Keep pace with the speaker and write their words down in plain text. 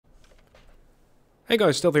Hey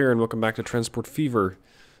guys, Stealth here and welcome back to Transport Fever.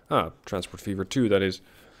 Transport Fever 2 that is.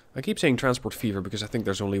 I keep saying Transport Fever because I think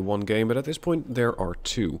there's only one game, but at this point there are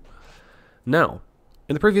two. Now,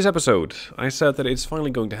 in the previous episode, I said that it's finally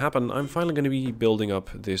going to happen. I'm finally going to be building up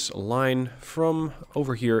this line from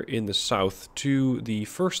over here in the south to the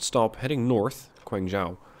first stop heading north,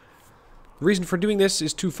 Quanzhou. The reason for doing this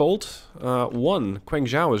is twofold. One,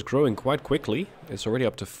 Quanzhou is growing quite quickly. It's already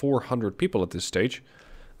up to 400 people at this stage.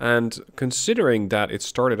 And considering that it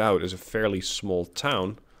started out as a fairly small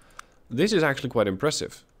town, this is actually quite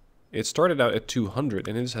impressive. It started out at 200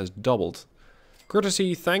 and it has doubled.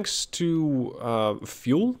 Courtesy thanks to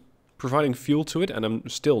fuel, providing fuel to it, and I'm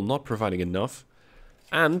still not providing enough,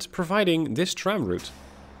 and providing this tram route.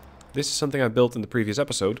 This is something I built in the previous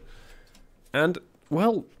episode. And,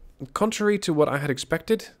 well, contrary to what I had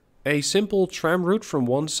expected, a simple tram route from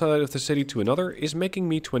one side of the city to another is making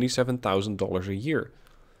me $27,000 a year.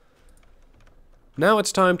 Now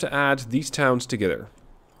it's time to add these towns together.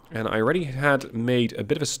 And I already had made a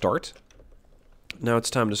bit of a start. Now it's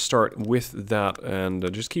time to start with that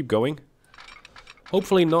and just keep going.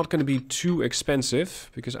 Hopefully not going to be too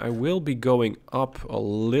expensive, because I will be going up a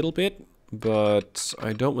little bit, but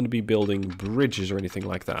I don't want to be building bridges or anything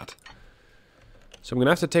like that. So I'm going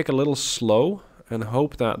to have to take a little slow and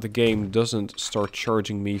hope that the game doesn't start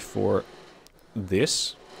charging me for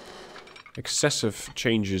this. Excessive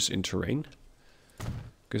changes in terrain.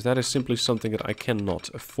 Because that is simply something that I cannot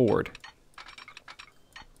afford.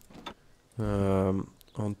 On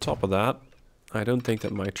top of that, I don't think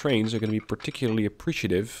that my trains are going to be particularly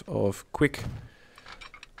appreciative of quick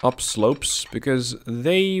upslopes, because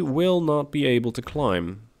they will not be able to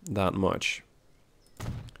climb that much.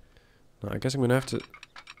 Now, I guess I'm going to have to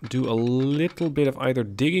do a little bit of either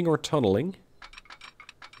digging or tunneling.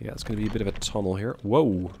 Yeah, it's going to be a bit of a tunnel here.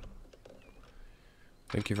 Whoa!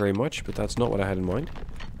 Thank you very much, but that's not what I had in mind.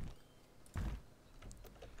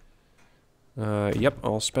 Yep,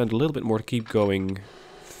 I'll spend a little bit more to keep going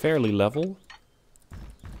fairly level.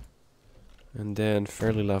 And then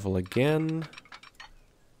fairly level again.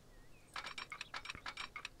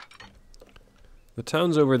 The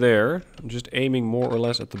town's over there. I'm just aiming more or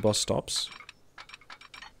less at the bus stops.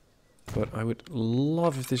 But I would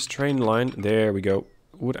love if this train line, there we go,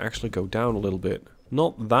 would actually go down a little bit.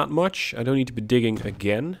 Not that much. I don't need to be digging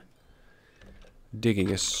again. Digging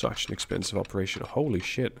is such an expensive operation. Holy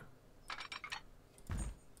shit.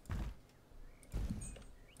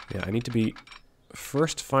 Yeah, I need to be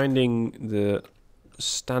first finding the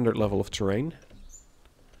standard level of terrain.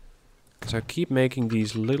 Because I keep making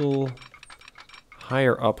these little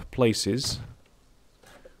higher up places,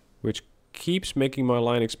 which keeps making my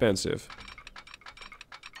line expensive.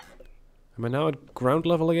 Am I now at ground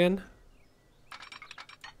level again?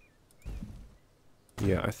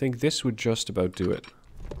 Yeah, I think this would just about do it.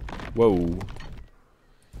 Whoa.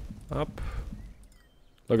 Up.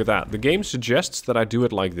 Look at that. The game suggests that I do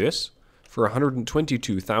it like this for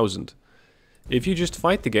 122,000. If you just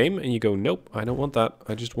fight the game and you go, nope, I don't want that.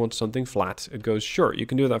 I just want something flat. It goes, sure, you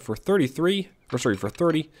can do that for 33, or sorry, for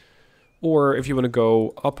 30. Or if you want to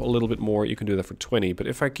go up a little bit more, you can do that for 20. But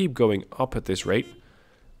if I keep going up at this rate,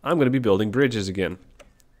 I'm going to be building bridges again.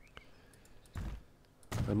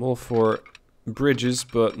 I'm all for bridges,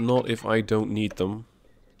 but not if I don't need them.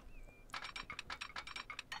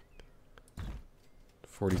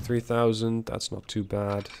 43,000, that's not too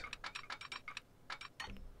bad.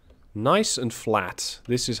 Nice and flat.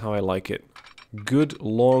 This is how I like it. Good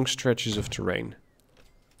long stretches of terrain.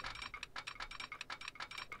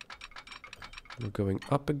 We're going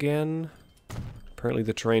up again. Apparently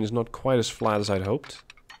the terrain is not quite as flat as I'd hoped.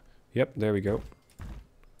 Yep, there we go.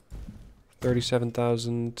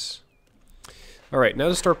 37,000. Alright, now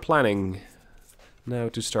to start planning.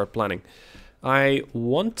 I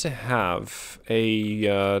want to have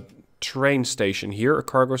a train station here, a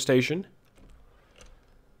cargo station.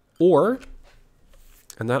 Or,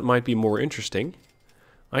 and that might be more interesting,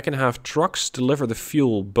 I can have trucks deliver the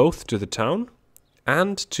fuel both to the town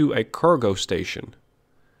and to a cargo station.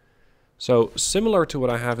 So, similar to what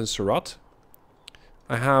I have in Surat,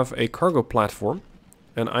 I have a cargo platform,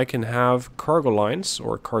 and I can have cargo lines,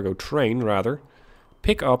 or cargo train rather,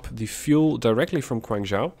 pick up the fuel directly from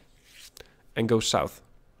Quanzhou and go south.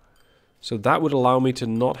 So that would allow me to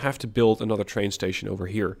not have to build another train station over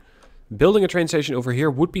here. Building a train station over here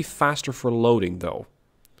would be faster for loading, though.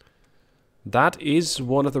 That is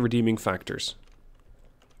one of the redeeming factors.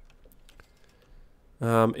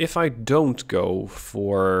 If I don't go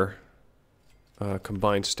for a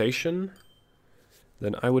combined station,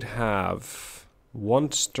 then I would have one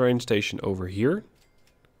train station over here.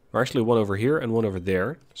 Or actually one over here and one over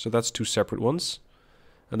there. So that's two separate ones.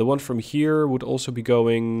 And the one from here would also be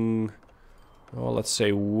going, well, let's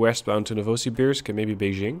say westbound to Novosibirsk and maybe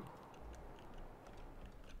Beijing.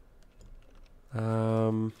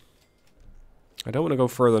 I don't want to go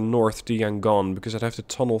further north to Yangon because I'd have to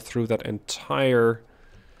tunnel through that entire...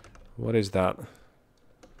 What is that?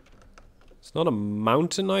 It's not a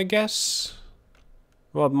mountain, I guess?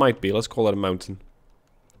 Well, it might be. Let's call it a mountain.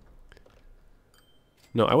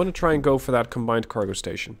 No, I want to try and go for that combined cargo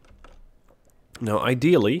station. Now,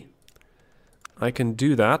 ideally, I can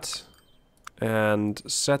do that and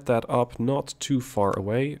set that up not too far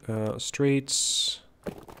away. Streets...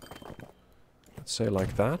 Let's say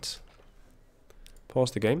like that.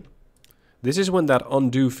 Pause the game. This is when that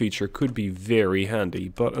undo feature could be very handy,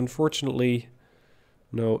 but unfortunately,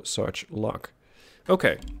 no such luck.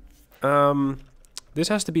 Okay. This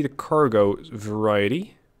has to be the cargo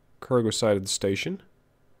variety. Cargo side of the station.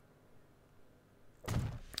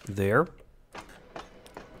 There.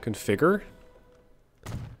 Configure.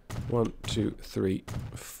 1, 2, 3,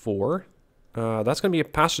 4. That's going to be a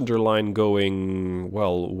passenger line going,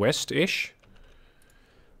 well, west-ish.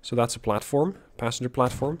 So that's a platform, passenger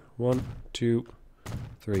platform. 1, 2,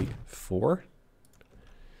 3, 4.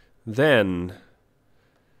 Then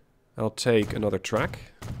I'll take another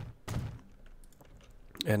track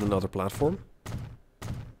and another platform.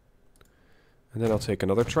 And then I'll take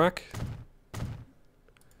another track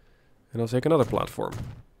and I'll take another platform.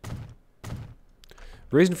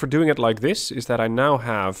 The reason for doing it like this is that I now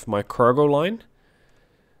have my cargo line.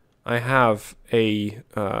 I have a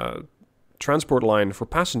transport line for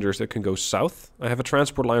passengers that can go south. I have a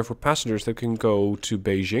transport line for passengers that can go to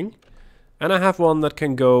Beijing. And I have one that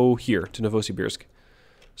can go here to Novosibirsk.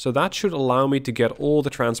 So that should allow me to get all the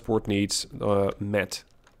transport needs met.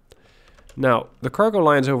 Now, the cargo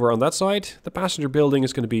line's over on that side. The passenger building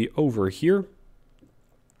is going to be over here.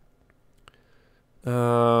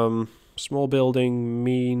 Small building,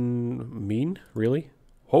 mean? Really?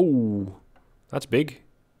 Oh, that's big.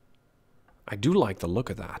 I do like the look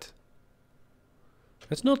of that.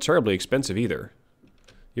 It's not terribly expensive either.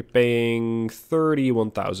 You're paying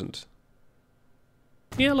 31,000.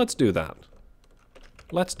 Yeah, let's do that.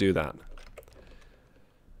 Let's do that.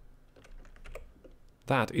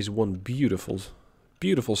 That is one beautiful,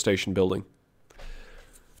 beautiful station building.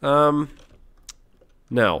 Now,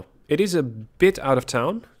 it is a bit out of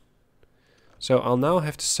town. So I'll now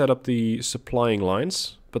have to set up the supplying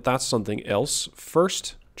lines. But that's something else.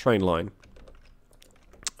 First, train line.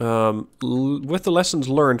 With the lessons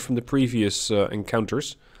learned from the previous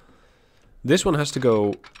encounters, this one has to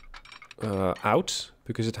go out,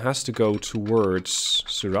 because it has to go towards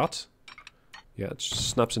Surat. Yeah, it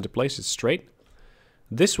snaps into place, it's straight.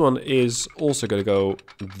 This one is also going to go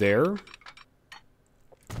there.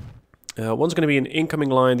 One's going to be an incoming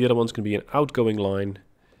line, the other one's going to be an outgoing line.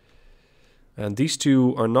 And these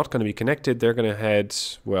two are not going to be connected, they're going to head,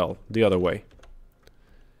 well, the other way.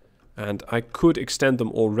 And I could extend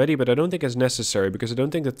them already, but I don't think it's necessary, because I don't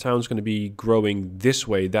think the town's going to be growing this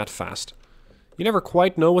way that fast. You never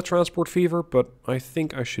quite know with transport fever, but I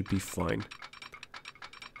think I should be fine.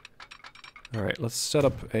 Alright, let's set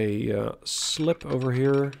up a slip over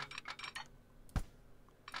here.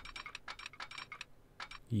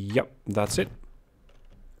 Yep, that's it.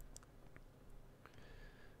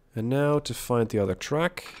 And now to find the other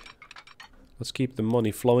track. Let's keep the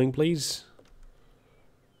money flowing, please.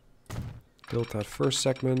 Build that first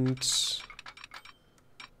segment.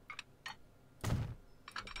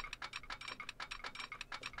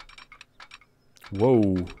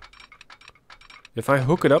 Whoa. If I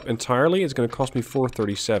hook it up entirely, it's going to cost me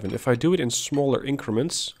 437. If I do it in smaller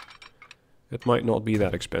increments, it might not be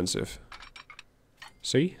that expensive.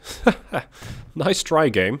 See? Nice try,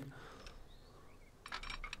 game.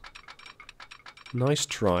 Nice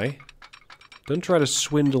try. Don't try to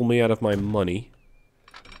swindle me out of my money.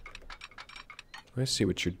 I see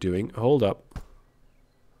what you're doing. Hold up.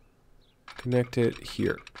 Connect it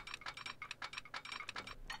here.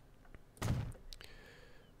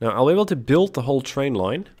 Now, I'll be able to build the whole train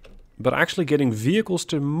line, but actually getting vehicles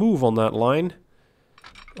to move on that line,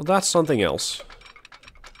 well, that's something else.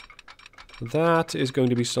 That is going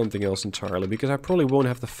to be something else entirely, because I probably won't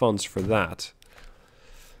have the funds for that.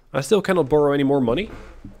 I still cannot borrow any more money,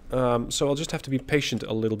 so I'll just have to be patient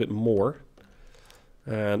a little bit more.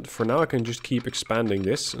 And for now I can just keep expanding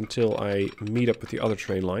this until I meet up with the other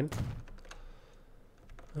train line.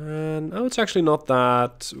 And oh, it's actually not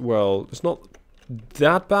that, well, it's not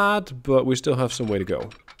that bad, but we still have some way to go.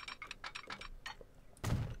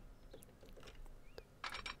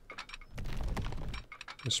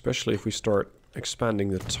 Especially if we start expanding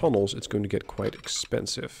the tunnels, it's going to get quite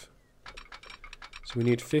expensive. So we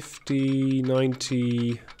need 50,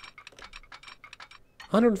 90...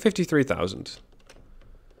 153,000.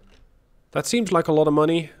 That seems like a lot of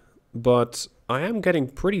money, but I am getting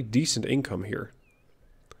pretty decent income here.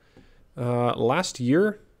 Last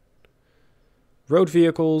year, road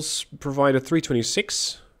vehicles provided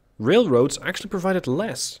 326. Railroads actually provided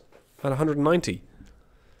less, at 190.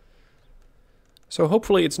 So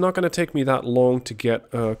hopefully it's not going to take me that long to get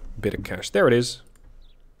a bit of cash. There it is.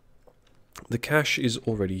 The cash is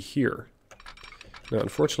already here. Now,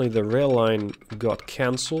 unfortunately, the rail line got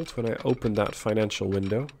cancelled when I opened that financial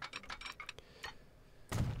window.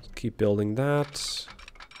 Keep building that.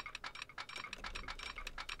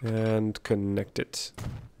 And connect it.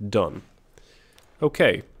 Done.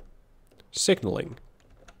 Okay. Signaling.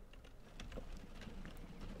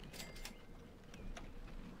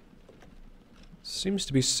 Seems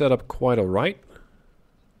to be set up quite alright.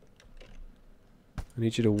 I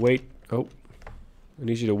need you to wait. Oh. I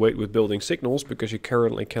need you to wait with building signals because you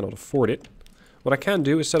currently cannot afford it. What I can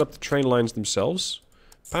do is set up the train lines themselves.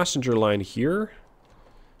 Passenger line here.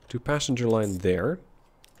 To passenger line there.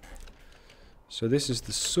 So this is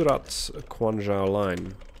the Surat Quanzhou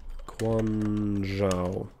line.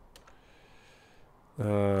 Quanzhou.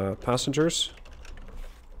 Passengers.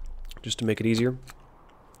 Just to make it easier.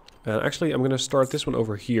 And actually, I'm going to start this one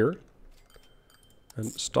over here.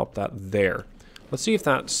 And stop that there. Let's see if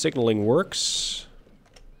that signaling works.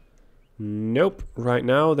 Nope. Right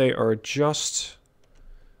now, they are just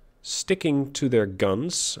sticking to their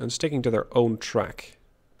guns and sticking to their own track.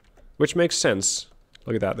 Which makes sense.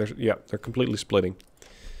 Look at that. They're completely splitting.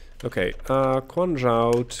 Okay.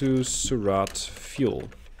 Quanzhou to Surat fuel.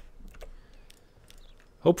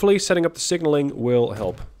 Hopefully, setting up the signaling will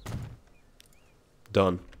help.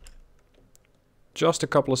 Done. Just a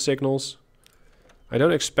couple of signals. I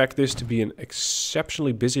don't expect this to be an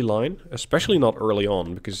exceptionally busy line, especially not early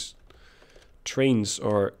on, because trains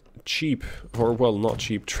are cheap, or well, not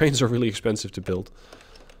cheap. Trains are really expensive to build.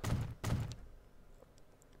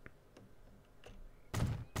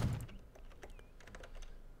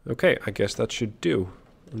 Okay, I guess that should do.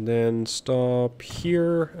 And then stop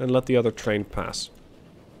here and let the other train pass.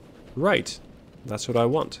 Right, that's what I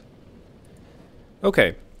want.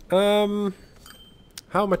 Okay,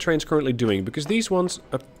 how are my trains currently doing? Because these ones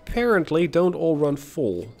apparently don't all run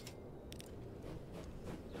full.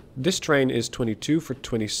 This train is 22 for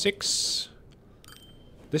 26.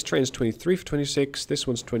 This train is 23 for 26. This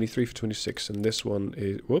one's 23 for 26. And this one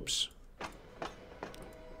is... Whoops.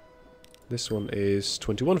 This one is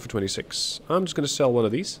 21 for 26. I'm just going to sell one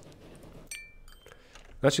of these.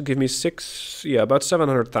 That should give me about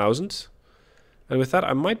 700,000. And with that,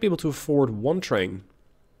 I might be able to afford one train.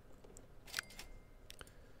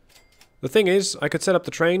 The thing is, I could set up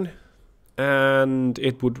the train, and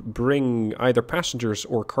it would bring either passengers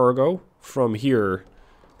or cargo from here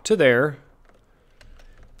to there.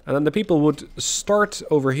 And then the people would start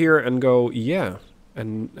over here and go, yeah,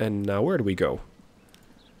 and now where do we go?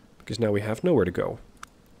 Because now we have nowhere to go.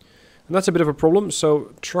 And that's a bit of a problem,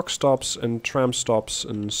 so truck stops and tram stops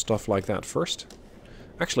and stuff like that first.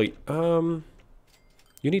 Actually, you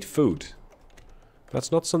need food.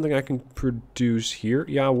 That's not something I can produce here.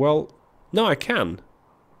 Yeah, well... No, I can.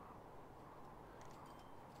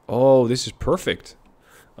 Oh, this is perfect.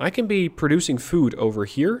 I can be producing food over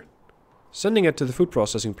here, sending it to the food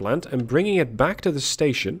processing plant, and bringing it back to the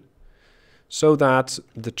station, so that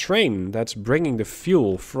the train that's bringing the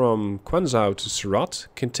fuel from Quanzhou to Surat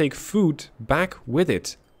can take food back with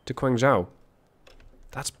it to Quanzhou.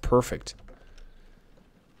 That's perfect.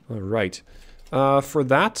 Alright. For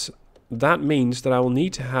that means that I will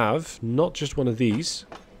need to have not just one of these...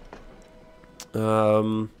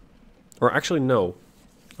 or actually no,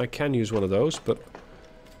 I can use one of those, but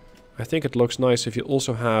I think it looks nice if you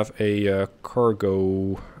also have a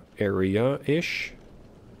cargo area-ish.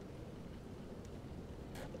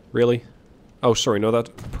 Really? Oh, sorry, no,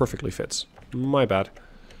 that perfectly fits. My bad.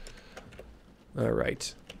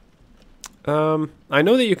 Alright. I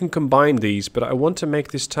know that you can combine these, but I want to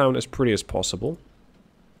make this town as pretty as possible.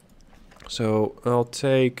 So I'll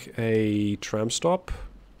take a tram stop.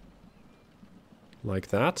 Like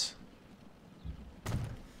that.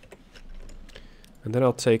 And then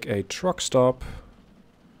I'll take a truck stop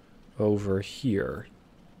over here.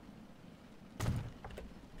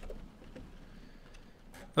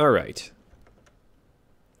 Alright.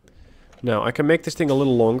 Now, I can make this thing a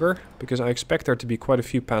little longer, because I expect there to be quite a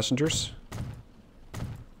few passengers.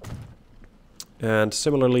 And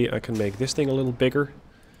similarly, I can make this thing a little bigger,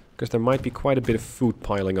 because there might be quite a bit of food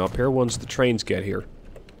piling up here once the trains get here.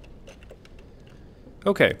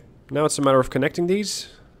 Okay, now it's a matter of connecting these.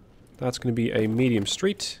 That's going to be a medium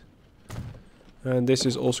street. And this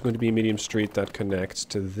is also going to be a medium street that connects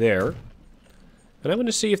to there. And I'm going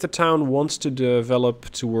to see if the town wants to develop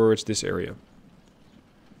towards this area.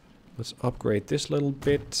 Let's upgrade this little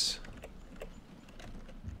bit.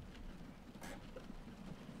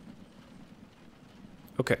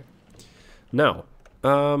 Okay. Now,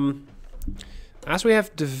 as we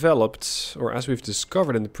have developed, or as we've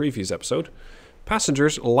discovered in the previous episode,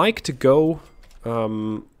 passengers like to go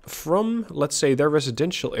from, let's say, their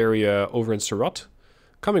residential area over in Surat,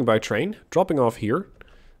 coming by train, dropping off here,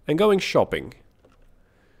 and going shopping.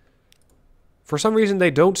 For some reason, they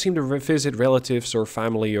don't seem to visit relatives or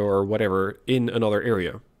family or whatever in another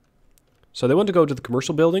area. So they want to go to the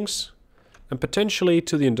commercial buildings and potentially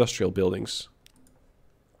to the industrial buildings.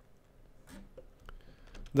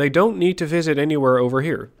 They don't need to visit anywhere over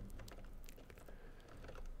here.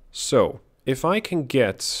 So, if I can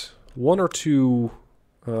get 1 or 2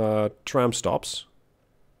 tram stops,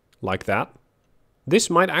 like that, this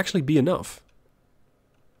might actually be enough.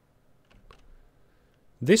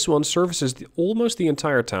 This one services almost the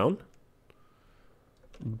entire town,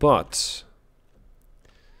 but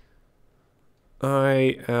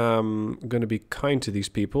I am going to be kind to these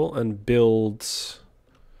people and build,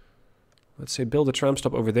 let's say, build a tram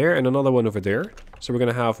stop over there and another one over there. So we're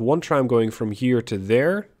going to have 1 tram going from here to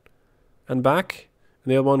there and back,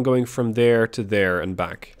 and the other one going from there to there and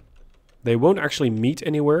back. They won't actually meet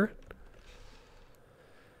anywhere.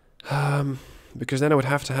 Because then I would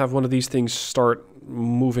have to have one of these things start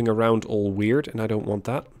moving around all weird, and I don't want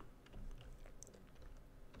that.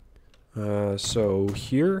 So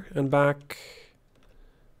here and back,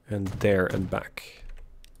 and there and back.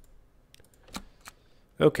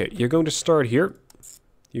 Okay, you're going to start here.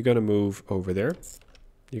 You're going to move over there.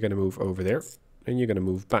 You're going to move over there, and you're going to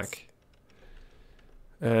move back.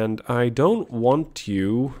 And I don't want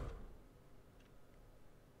you...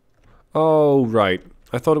 Oh, right.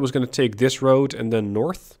 I thought it was going to take this road and then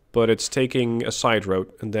north, but it's taking a side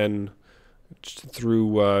road and then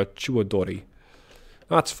through Chuadori.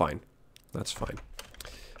 That's fine. That's fine.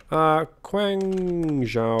 Quanzhou...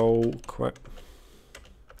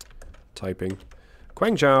 Typing.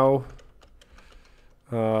 Quanzhou...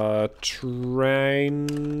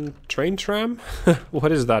 Train tram?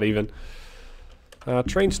 What is that even?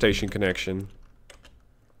 Train station connection.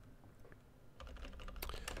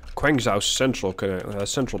 Quanzhou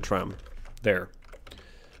Central Tram. There.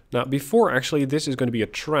 Now, before actually this is going to be a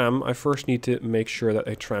tram, I first need to make sure that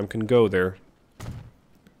a tram can go there.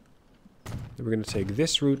 Then we're going to take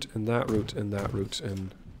this route, and that route, and that route,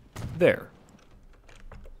 and there.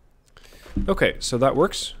 Okay, so that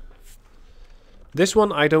works. This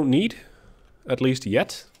one I don't need, at least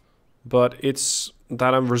yet, but it's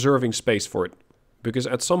that I'm reserving space for it. Because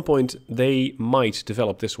at some point, they might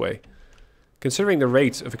develop this way. Considering the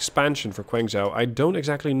rate of expansion for Quanzhou, I don't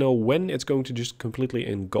exactly know when it's going to just completely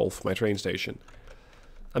engulf my train station.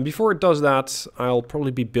 And before it does that, I'll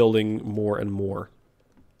probably be building more and more.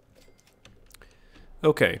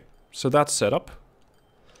 Okay, so that's set up.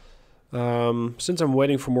 Since I'm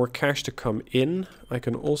waiting for more cash to come in, I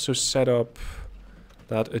can also set up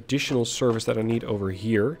that additional service that I need over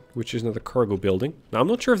here, which is another cargo building. Now, I'm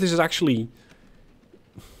not sure if this is actually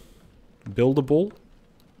buildable.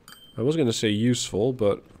 I was going to say useful,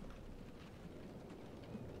 but...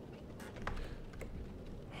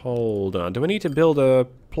 Hold on. Do I need to build a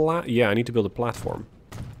Yeah, I need to build a platform.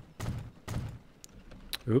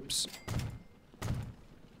 Oops.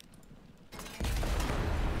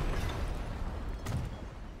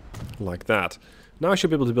 Like that. Now I should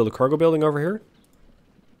be able to build a cargo building over here.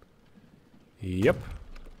 Yep.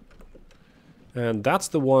 And that's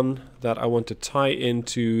the one that I want to tie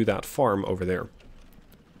into that farm over there.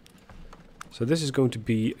 So this is going to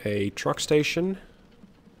be a truck station.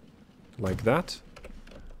 Like that.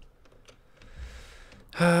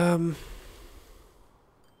 I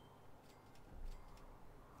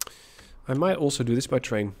might also do this by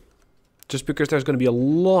train. Just because there's going to be a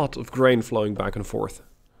lot of grain flowing back and forth.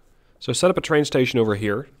 So set up a train station over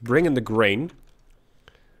here. Bring in the grain.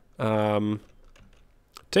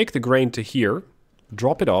 Take the grain to here.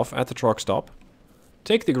 Drop it off at the truck stop.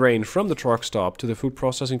 Take the grain from the truck stop to the food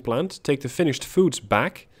processing plant. Take the finished foods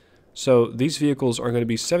back. So these vehicles are going to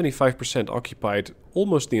be 75% occupied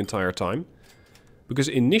almost the entire time. Because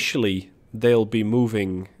initially they'll be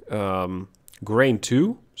moving grain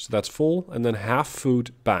too. So that's full. And then half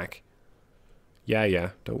food back.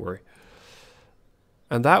 Yeah, don't worry.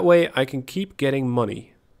 And that way I can keep getting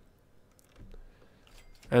money.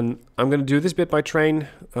 And I'm going to do this bit by train.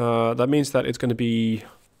 That means that it's going to be,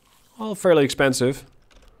 well, fairly expensive.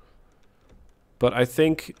 But I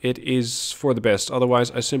think it is for the best. Otherwise,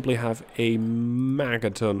 I simply have a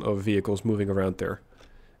megaton of vehicles moving around there.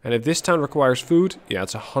 And if this town requires food, yeah,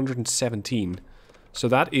 it's 117. So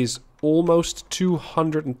that is almost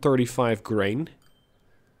 235 grain.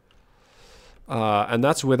 And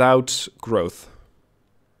that's without growth.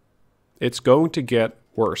 It's going to get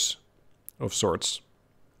worse, of sorts.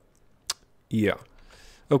 Yeah.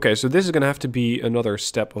 Okay, so this is going to have to be another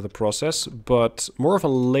step of the process, but more of a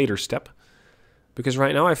later step. Because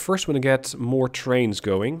right now I first want to get more trains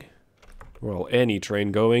going. Well, any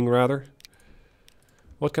train going, rather.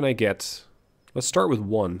 What can I get? Let's start with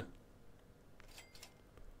one.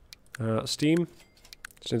 Steam,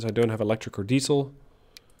 since I don't have electric or diesel.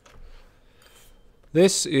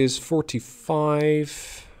 This is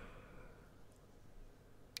 45...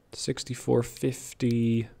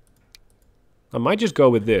 64.50. I might just go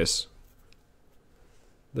with this.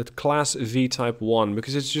 That Class V Type 1,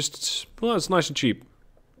 because it's just, well, it's nice and cheap.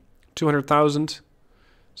 200,000.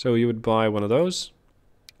 So you would buy one of those.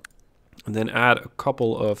 And then add a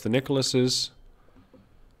couple of the Nicolases.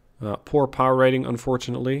 Poor power rating,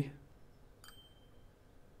 unfortunately.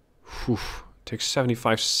 Whew. Takes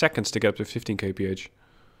 75 seconds to get up to 15 kph.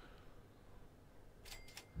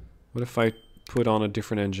 What if I put on a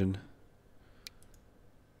different engine?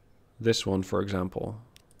 This one, for example.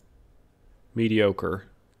 Mediocre.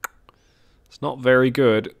 It's not very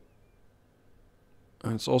good.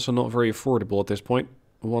 And it's also not very affordable at this point.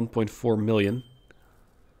 1.4 million.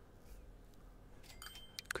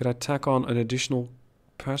 Could I tack on an additional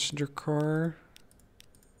passenger car?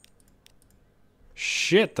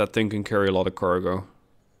 Shit, that thing can carry a lot of cargo.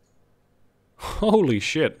 Holy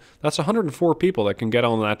shit. That's 104 people that can get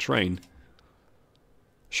on that train.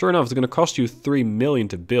 Sure enough, it's going to cost you 3 million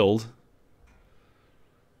to build.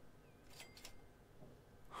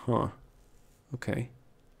 Huh. Okay.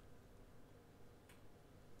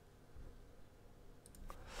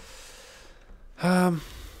 I'm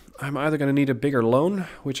either going to need a bigger loan,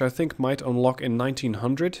 which I think might unlock in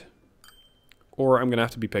 1900, or I'm going to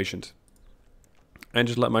have to be patient. And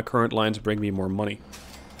just let my current lines bring me more money.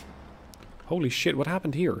 Holy shit, what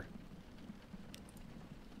happened here?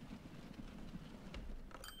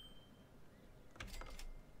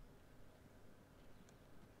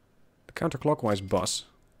 The counterclockwise bus.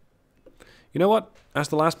 You know what? As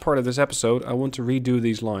the last part of this episode, I want to redo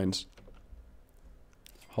these lines.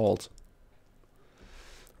 Halt.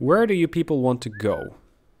 Where do you people want to go?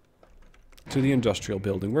 To the industrial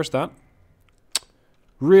building. Where's that?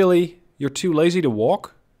 Really? You're too lazy to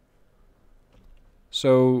walk?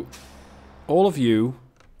 So, all of you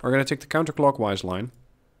are going to take the counterclockwise line.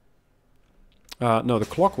 No, the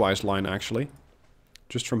clockwise line, actually.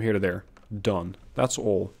 Just from here to there. Done. That's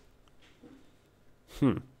all.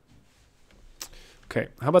 Okay,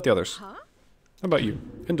 how about the others? How about you?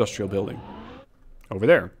 Industrial building. Over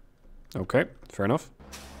there. Okay, fair enough.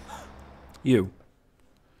 You.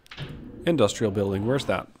 Industrial building, where's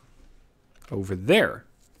that? Over there.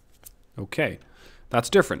 Okay, that's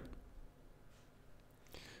different.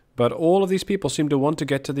 But all of these people seem to want to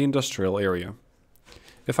get to the industrial area.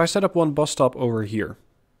 If I set up one bus stop over here,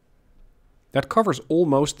 that covers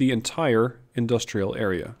almost the entire industrial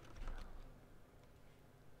area.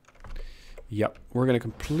 Yep, we're going to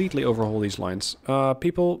completely overhaul these lines.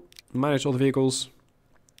 People, manage all the vehicles.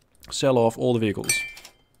 Sell off all the vehicles.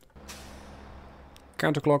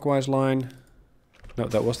 Counterclockwise line. No,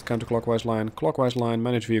 that was the counterclockwise line. Clockwise line,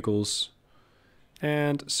 manage vehicles.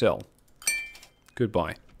 And sell.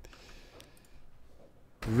 Goodbye.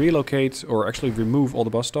 Relocate, or actually remove all the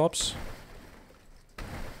bus stops.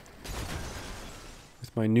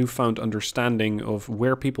 With my newfound understanding of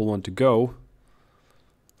where people want to go,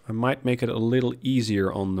 I might make it a little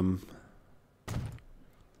easier on them.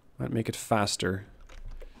 Might make it faster.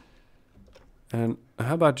 And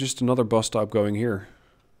how about just another bus stop going here?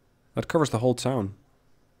 That covers the whole town.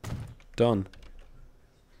 Done.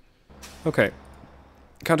 Okay.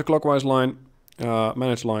 Counterclockwise line.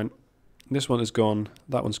 Manage line. This one is gone.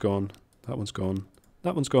 That one's gone. That one's gone.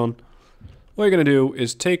 That one's gone. What you're going to do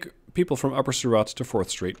is take people from Upper Surat to 4th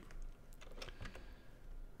Street.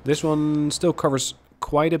 This one still covers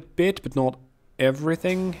quite a bit, but not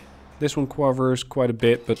everything. This one covers quite a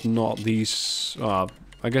bit, but not these.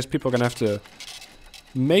 I guess people are going to have to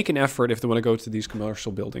make an effort if they want to go to these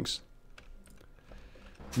commercial buildings.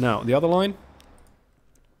 Now, the other line.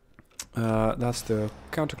 That's the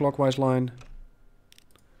counterclockwise line.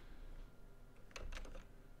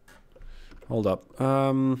 Hold up.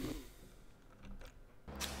 I'm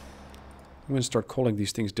going to start calling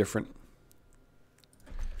these things different.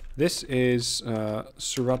 This is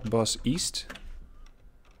Surat Bus East.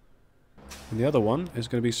 And the other one is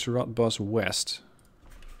going to be Surat Bus West.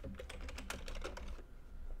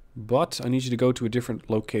 But I need you to go to a different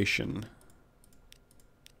location.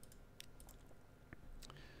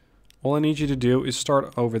 All I need you to do is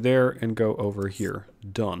start over there and go over here.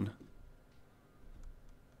 Done.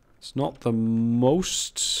 It's not the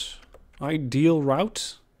most ideal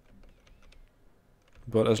route,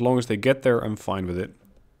 but as long as they get there, I'm fine with it.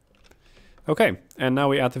 Okay, and now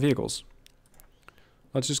we add the vehicles.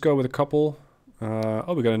 Let's just go with a couple.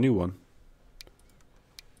 Oh, we got a new one.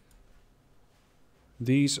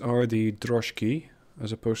 These are the droshki,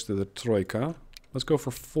 as opposed to the troika. Let's go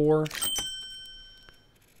for 4.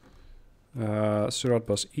 Surat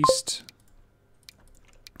Bus East.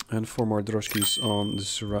 And 4 more droshkis on the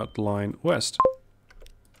Surat line West.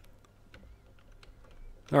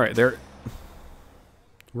 Alright, there.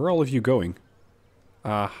 Where are all of you going?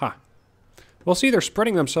 Aha. Well, see, they're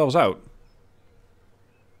spreading themselves out.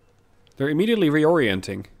 They're immediately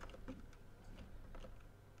reorienting.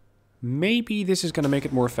 Maybe this is going to make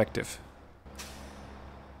it more effective.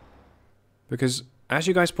 Because, as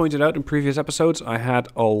you guys pointed out in previous episodes, I had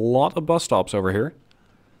a lot of bus stops over here.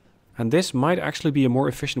 And this might actually be a more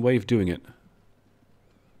efficient way of doing it.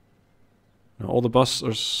 Now, all the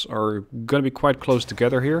buses are going to be quite close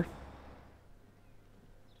together here.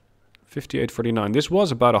 58.49. This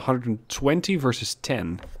was about 120 versus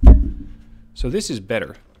 10. So this is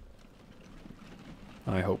better.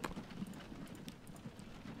 I hope.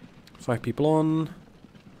 5 people on.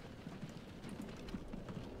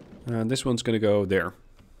 And this one's going to go there.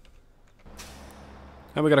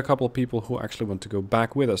 And we got a couple of people who actually want to go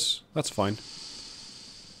back with us. That's fine.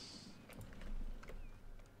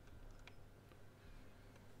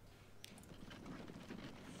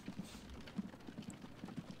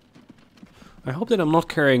 I hope that I'm not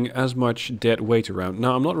carrying as much dead weight around.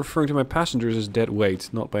 Now, I'm not referring to my passengers as dead weight,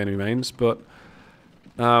 not by any means, but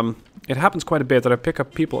it happens quite a bit that I pick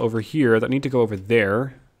up people over here that need to go over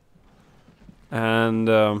there. And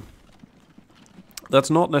that's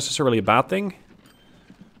not necessarily a bad thing,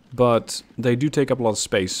 but they do take up a lot of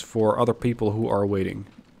space for other people who are waiting.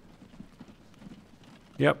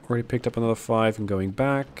 Yep, already picked up another 5 and going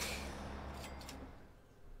back.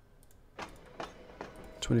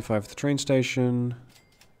 25 at the train station.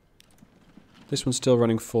 This one's still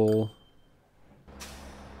running full.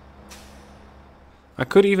 I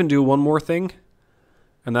could even do one more thing,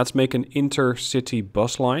 and that's make an intercity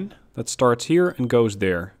bus line that starts here and goes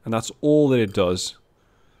there. And that's all that it does.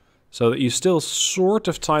 So that you still sort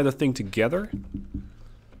of tie the thing together.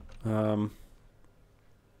 But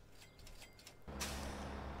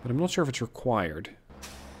I'm not sure if it's required.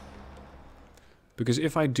 Because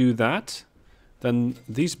if I do that, then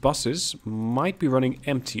these buses might be running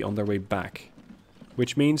empty on their way back.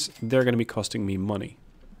 Which means they're going to be costing me money.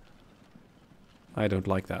 I don't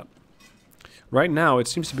like that. Right now, it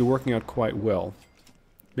seems to be working out quite well.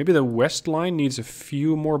 Maybe the west line needs a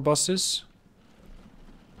few more buses.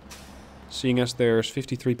 Seeing as there's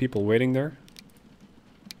 53 people waiting there.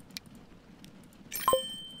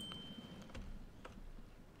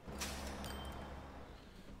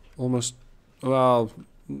 Almost, well,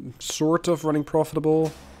 sort of running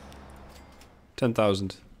profitable.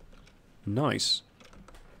 10,000. Nice.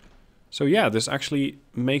 So yeah, this actually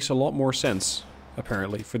makes a lot more sense,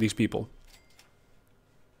 apparently, for these people.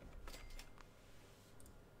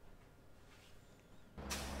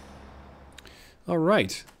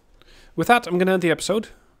 Alright. With that, I'm going to end the episode.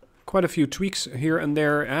 Quite a few tweaks here and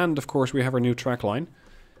there, and of course we have our new track line.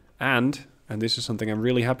 And this is something I'm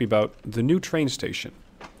really happy about, the new train station.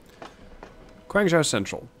 Quanzhou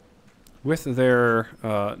Central. With their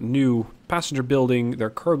new passenger building, their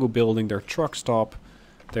cargo building, their truck stop,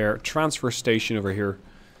 their transfer station over here,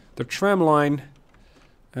 their tram line,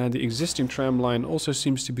 and the existing tram line also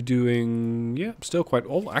seems to be doing, yeah, still quite,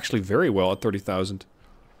 actually very well at 30,000.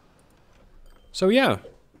 So yeah,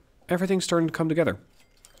 everything's starting to come together.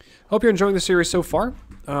 Hope you're enjoying the series so far.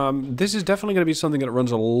 This is definitely going to be something that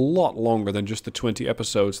runs a lot longer than just the 20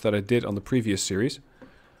 episodes that I did on the previous series.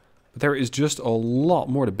 But there is just a lot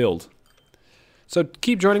more to build. So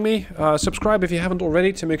keep joining me. Subscribe if you haven't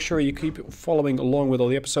already to make sure you keep following along with all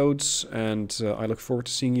the episodes. And I look forward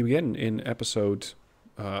to seeing you again in episode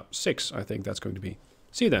 6, I think that's going to be.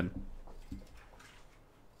 See you then.